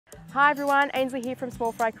Hi everyone, Ainsley here from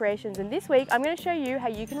Small Fry Creations, and this week I'm going to show you how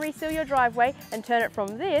you can reseal your driveway and turn it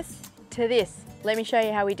from this to this. Let me show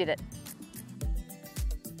you how we did it.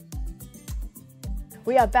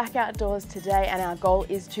 We are back outdoors today and our goal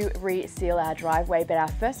is to reseal our driveway, but our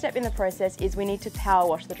first step in the process is we need to power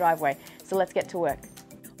wash the driveway. So let's get to work.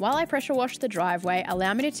 While I pressure washed the driveway,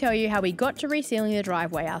 allow me to tell you how we got to resealing the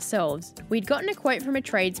driveway ourselves. We'd gotten a quote from a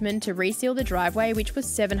tradesman to reseal the driveway, which was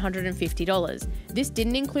 $750. This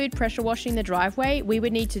didn't include pressure washing the driveway. We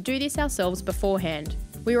would need to do this ourselves beforehand.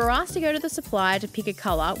 We were asked to go to the supplier to pick a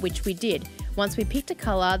colour, which we did. Once we picked a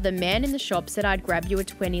colour, the man in the shop said I'd grab you a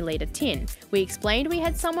 20-litre tin. We explained we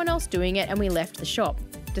had someone else doing it and we left the shop.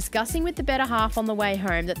 Discussing with the better half on the way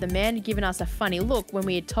home that the man had given us a funny look when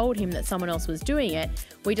we had told him that someone else was doing it,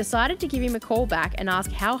 we decided to give him a call back and ask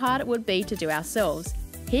how hard it would be to do ourselves.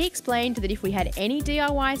 He explained that if we had any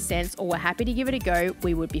DIY sense or were happy to give it a go,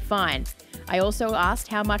 we would be fine. I also asked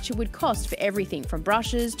how much it would cost for everything from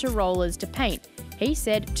brushes to rollers to paint. He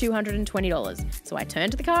said $220, so I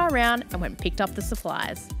turned the car around and went and picked up the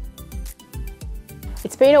supplies.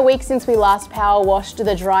 It's been a week since we last power washed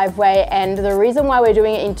the driveway, and the reason why we're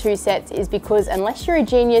doing it in two sets is because unless you're a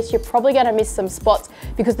genius, you're probably going to miss some spots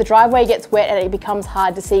because the driveway gets wet and it becomes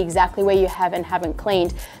hard to see exactly where you have and haven't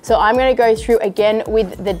cleaned. So I'm going to go through again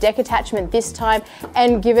with the deck attachment this time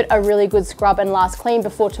and give it a really good scrub and last clean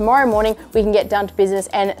before tomorrow morning we can get down to business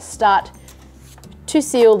and start to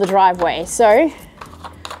seal the driveway. So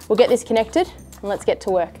we'll get this connected and let's get to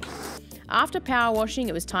work. After power washing,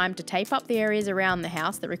 it was time to tape up the areas around the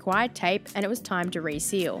house that required tape, and it was time to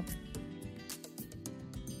reseal.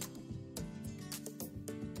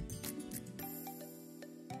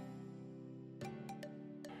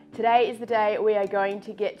 Today is the day we are going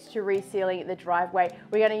to get to resealing the driveway.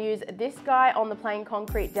 We're going to use this guy on the plain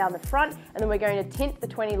concrete down the front, and then we're going to tint the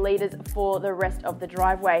 20 litres for the rest of the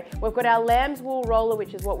driveway. We've got our Lambswool roller,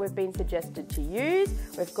 which is what we've been suggested to use.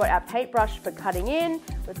 We've got our paintbrush for cutting in.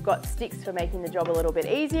 We've got sticks for making the job a little bit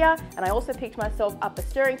easier. And I also picked myself up a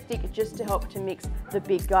stirring stick just to help to mix the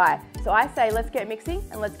big guy. So I say let's get mixing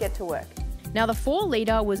and let's get to work. Now the 4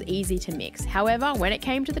 litre was easy to mix. However, when it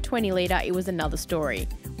came to the 20 litre, it was another story.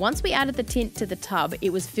 Once we added the tint to the tub,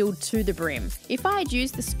 it was filled to the brim. If I had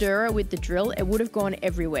used the stirrer with the drill, it would have gone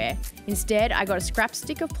everywhere. Instead, I got a scrap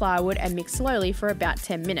stick of plywood and mixed slowly for about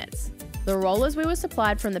 10 minutes. The rollers we were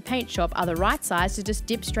supplied from the paint shop are the right size to just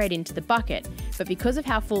dip straight into the bucket, but because of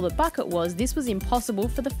how full the bucket was, this was impossible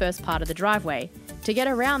for the first part of the driveway. To get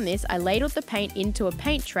around this, I ladled the paint into a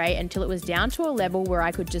paint tray until it was down to a level where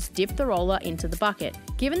I could just dip the roller into the bucket.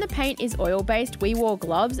 Given the paint is oil-based, we wore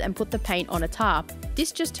gloves and put the paint on a tarp.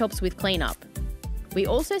 This just helps with cleanup. We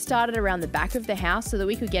also started around the back of the house so that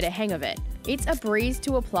we could get a hang of it. It's a breeze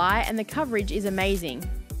to apply and the coverage is amazing.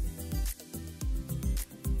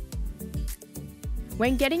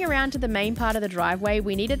 When getting around to the main part of the driveway,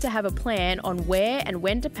 we needed to have a plan on where and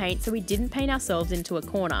when to paint so we didn't paint ourselves into a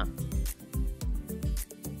corner.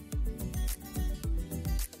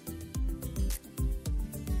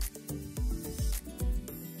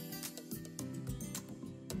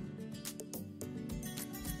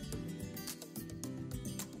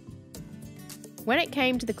 When it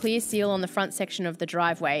came to the clear seal on the front section of the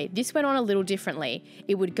driveway, this went on a little differently.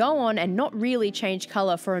 It would go on and not really change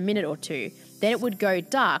colour for a minute or two. Then it would go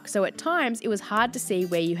dark, so at times it was hard to see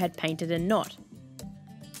where you had painted and not.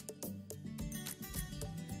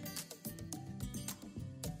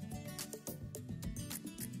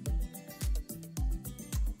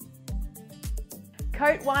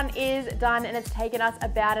 Coat 1 is done and it's taken us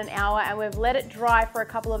about an hour, and we've let it dry for a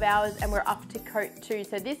couple of hours and we're up to coat 2.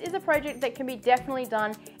 So this is a project that can be definitely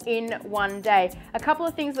done in one day. A couple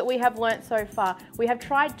of things that we have learnt so far. We have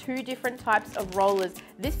tried 2 different types of rollers.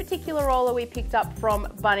 This particular roller we picked up from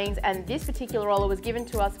Bunnings, and this particular roller was given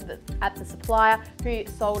to us at the supplier who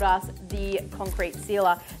sold us the concrete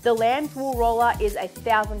sealer. The Lambswool roller is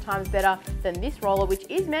 1,000 times better than this roller, which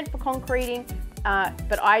is meant for concreting.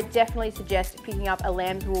 But I definitely suggest picking up a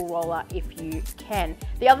Lambswool roller if you can.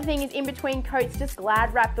 The other thing is, in between coats, just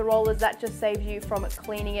glad wrap the rollers. That just saves you from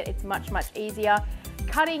cleaning it. It's much, much easier.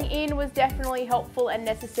 Cutting in was definitely helpful and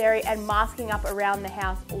necessary, and masking up around the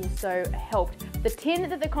house also helped. The tin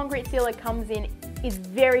that the concrete sealer comes in is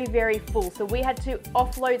very, very full, so we had to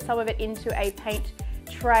offload some of it into a paint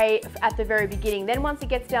tray at the very beginning. Then once it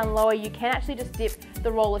gets down lower, you can actually just dip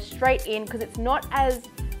the roller straight in because it's not as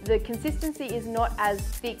the consistency is not as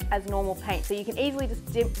thick as normal paint. So you can easily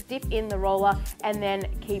just dip in the roller and then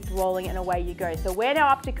keep rolling and away you go. So we're now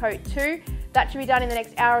up to coat 2. That should be done in the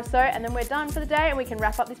next hour or so, and then we're done for the day and we can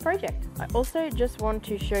wrap up this project. I also just want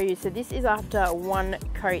to show you, so this is after one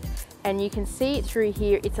coat, and you can see through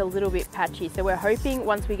here it's a little bit patchy. So we're hoping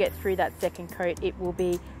once we get through that second coat, it will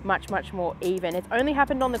be much more even. It's only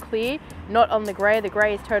happened on the clear, not on the grey. The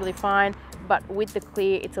grey is totally fine, but with the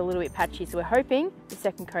clear, it's a little bit patchy. So we're hoping the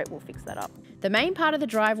second coat will fix that up. The main part of the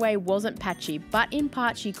driveway wasn't patchy, but in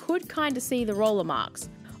parts you could kind of see the roller marks.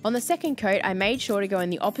 On the second coat, I made sure to go in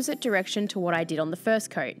the opposite direction to what I did on the first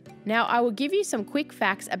coat. Now, I will give you some quick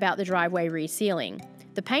facts about the driveway resealing.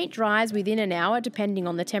 The paint dries within an hour depending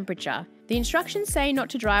on the temperature. The instructions say not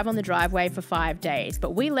to drive on the driveway for 5 days,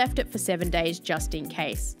 but we left it for 7 days just in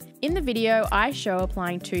case. In the video, I show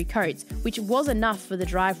applying 2 coats, which was enough for the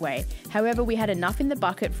driveway. However, we had enough in the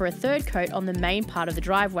bucket for a third coat on the main part of the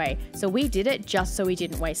driveway, so we did it just so we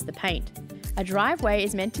didn't waste the paint. A driveway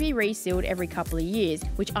is meant to be resealed every couple of years,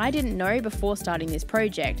 which I didn't know before starting this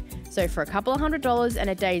project. So for a couple of $100 and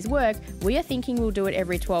a day's work, we are thinking we'll do it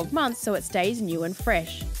every 12 months so it stays new and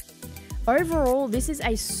fresh. Overall, this is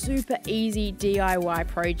a super easy DIY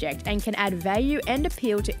project and can add value and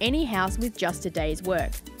appeal to any house with just a day's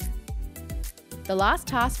work. The last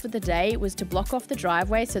task for the day was to block off the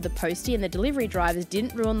driveway so the postie and the delivery drivers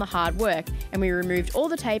didn't ruin the hard work, and we removed all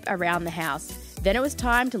the tape around the house. Then it was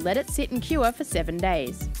time to let it sit and cure for 7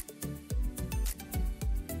 days.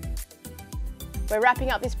 We're wrapping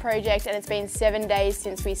up this project and it's been 7 days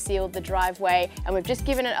since we sealed the driveway, and we've just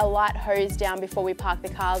given it a light hose down before we park the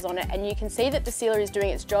cars on it, and you can see that the sealer is doing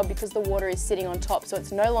its job because the water is sitting on top, so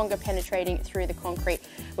it's no longer penetrating through the concrete.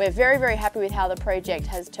 We're very happy with how the project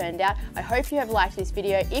has turned out. I hope you have liked this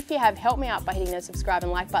video. If you have, help me out by hitting those subscribe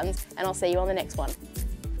and like buttons, and I'll see you on the next one.